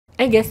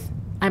I guess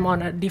I'm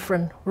on a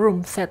different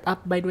room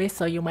setup, by the way,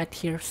 so you might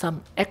hear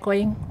some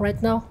echoing right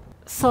now.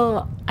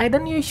 So I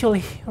don't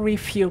usually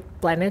review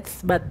planets,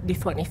 but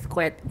this one is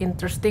quite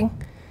interesting.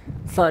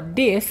 So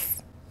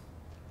this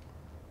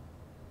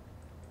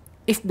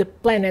is the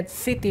Planet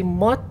City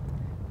mod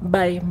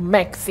by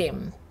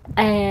Maxim,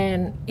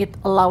 and it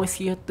allows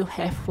you to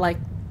have like,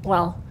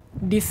 well,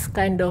 this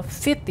kind of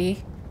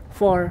city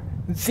for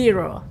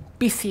 0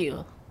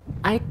 PCU.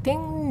 I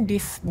think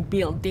these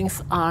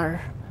buildings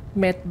are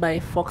made by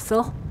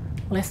voxel.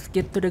 Let's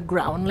get to the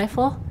ground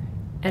level,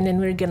 and then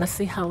we're gonna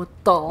see how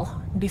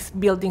tall these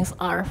buildings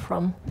are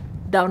from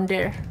down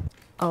there.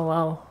 Oh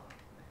wow,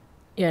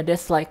 yeah,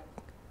 that's like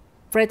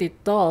pretty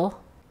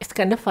tall. It's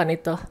kind of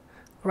funny though,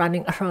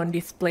 running around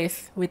this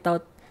place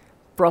without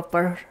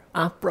proper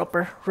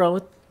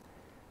road.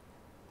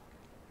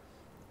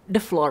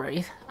 The floor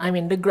is,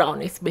 the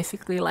ground is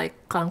basically like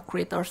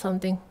concrete or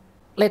something.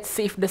 Let's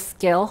see if the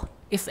scale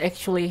is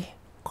actually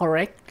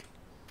correct.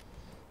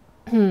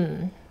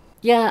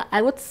 Yeah,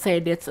 I would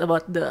say that's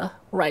about the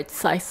right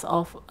size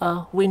of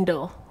a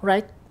window,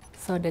 right?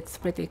 So that's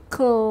pretty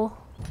cool.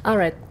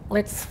 Alright,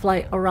 let's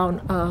fly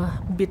around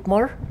a bit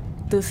more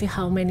to see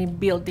how many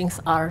buildings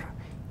are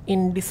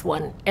in this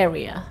one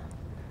area.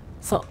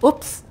 So,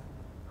 oops!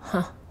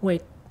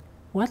 Wait,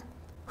 what?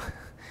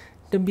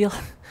 The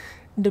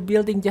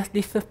building just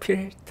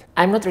disappeared.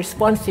 I'm not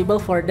responsible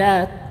for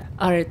that.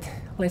 Alright,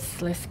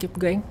 let's keep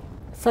going.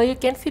 So you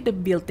can see the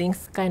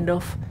buildings kind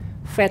of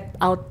fade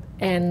out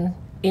and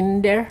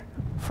in there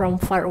from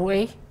far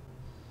away.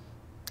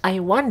 I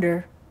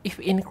wonder if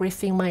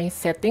increasing my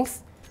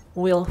settings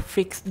will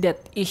fix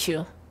that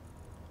issue.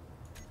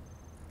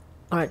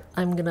 Alright,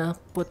 I'm gonna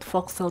put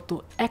voxel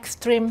to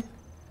extreme.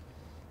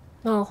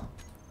 No,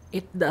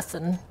 it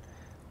doesn't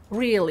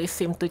really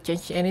seem to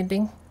change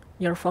anything.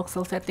 Your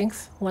voxel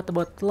settings. What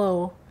about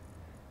low?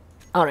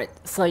 Alright,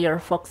 so your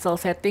voxel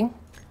setting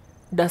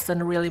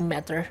doesn't really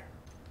matter.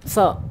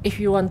 So if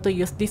you want to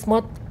use this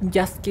mod,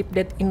 just keep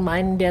that in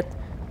mind that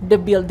the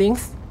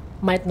buildings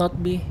might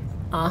not be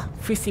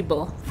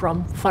visible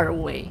from far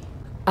away.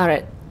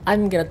 Alright,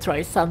 I'm gonna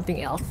try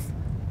something else.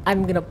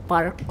 I'm gonna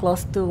park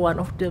close to one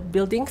of the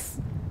buildings.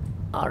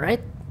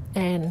 Alright,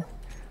 and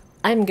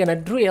I'm gonna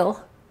drill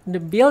the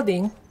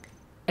building,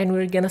 and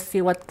we're gonna see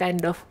what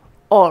kind of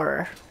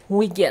ore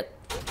we get.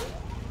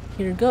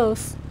 Here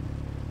goes.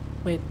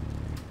 Wait.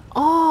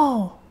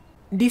 Oh!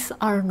 These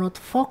are not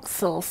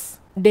voxels.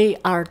 They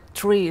are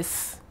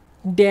trees.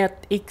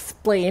 That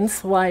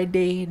explains why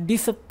they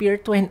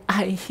disappeared when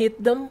I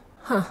hit them.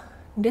 Huh,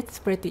 that's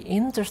pretty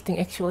interesting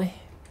actually.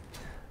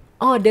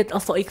 Oh, that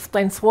also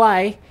explains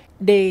why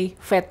they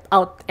fade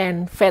out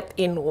and fade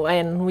in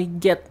when we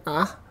get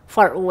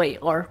far away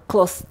or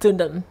close to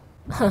them.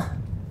 Huh,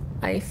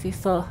 I see.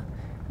 So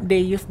they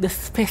use the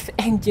Space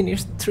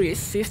Engineers tree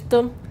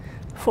system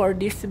for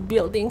these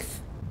buildings.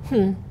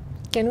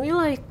 Can we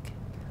like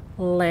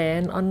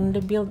land on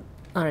the build?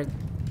 Alright.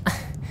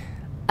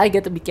 I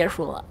got to be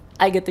careful.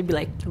 I got to be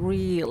like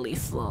really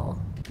slow.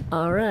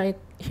 Alright,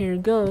 here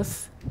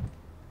goes.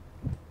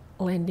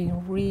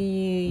 Landing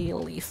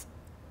really slow.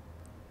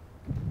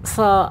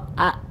 So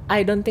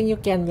I don't think you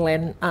can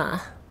land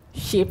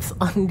ships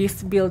on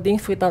these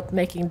buildings without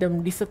making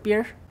them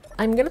disappear.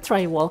 I'm gonna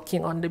try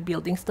walking on the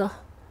buildings though.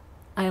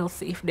 I'll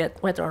see if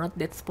whether or not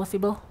that's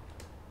possible.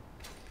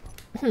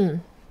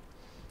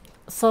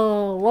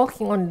 So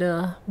walking on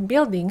the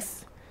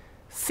buildings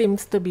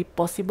seems to be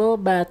possible,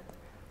 but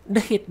the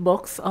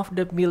hitbox of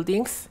the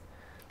buildings,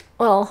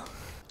 well,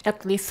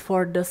 at least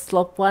for the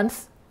slope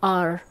ones,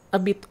 are a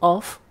bit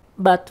off,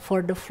 but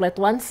for the flat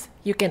ones,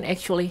 you can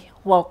actually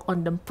walk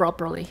on them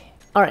properly.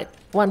 Alright,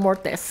 one more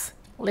test.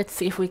 Let's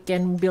see if we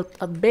can build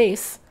a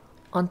base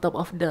on top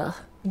of the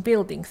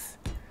buildings.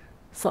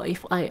 So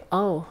if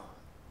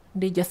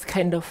they just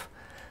kind of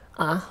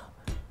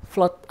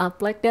float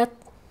up like that.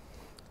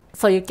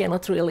 So you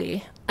cannot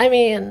really,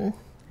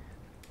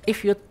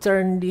 if you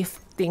turn these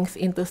things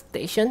into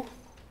station,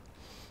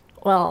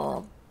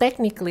 well,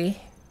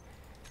 technically,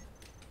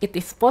 it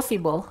is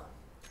possible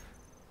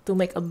to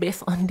make a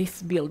base on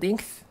these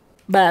buildings,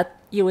 but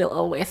you will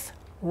always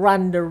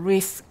run the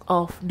risk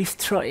of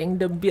destroying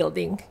the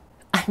buildings.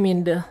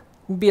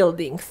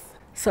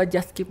 So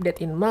just keep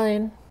that in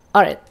mind.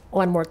 Alright,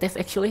 one more test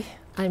actually.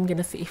 I'm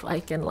gonna see if I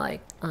can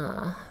like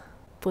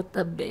put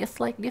a base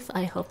like this.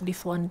 I hope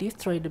this one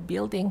destroy the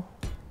building.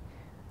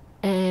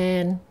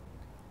 And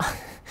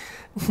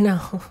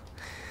no.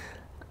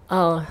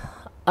 Oh,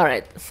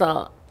 alright,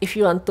 so if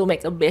you want to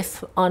make a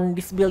base on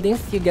these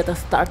buildings, you gotta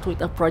start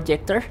with a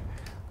projector.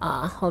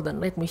 Hold on,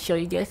 let me show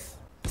you guys.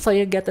 So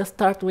you gotta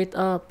start with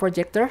a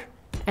projector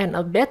and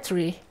a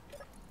battery,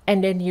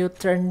 and then you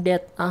turn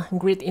that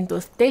grid into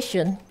a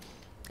station,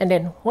 and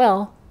then,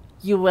 well,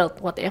 you weld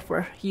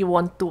whatever you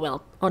want to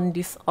weld on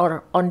this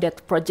or on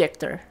that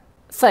projector.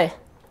 So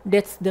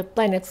that's the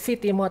Planet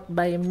City mod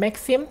by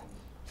Maxim.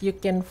 You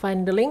can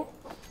find the link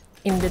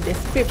in the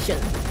description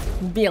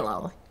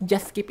below.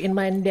 Just keep in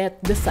mind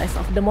that the size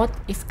of the mod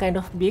is kind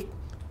of big.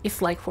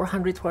 It's like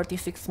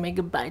 446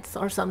 megabytes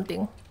or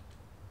something.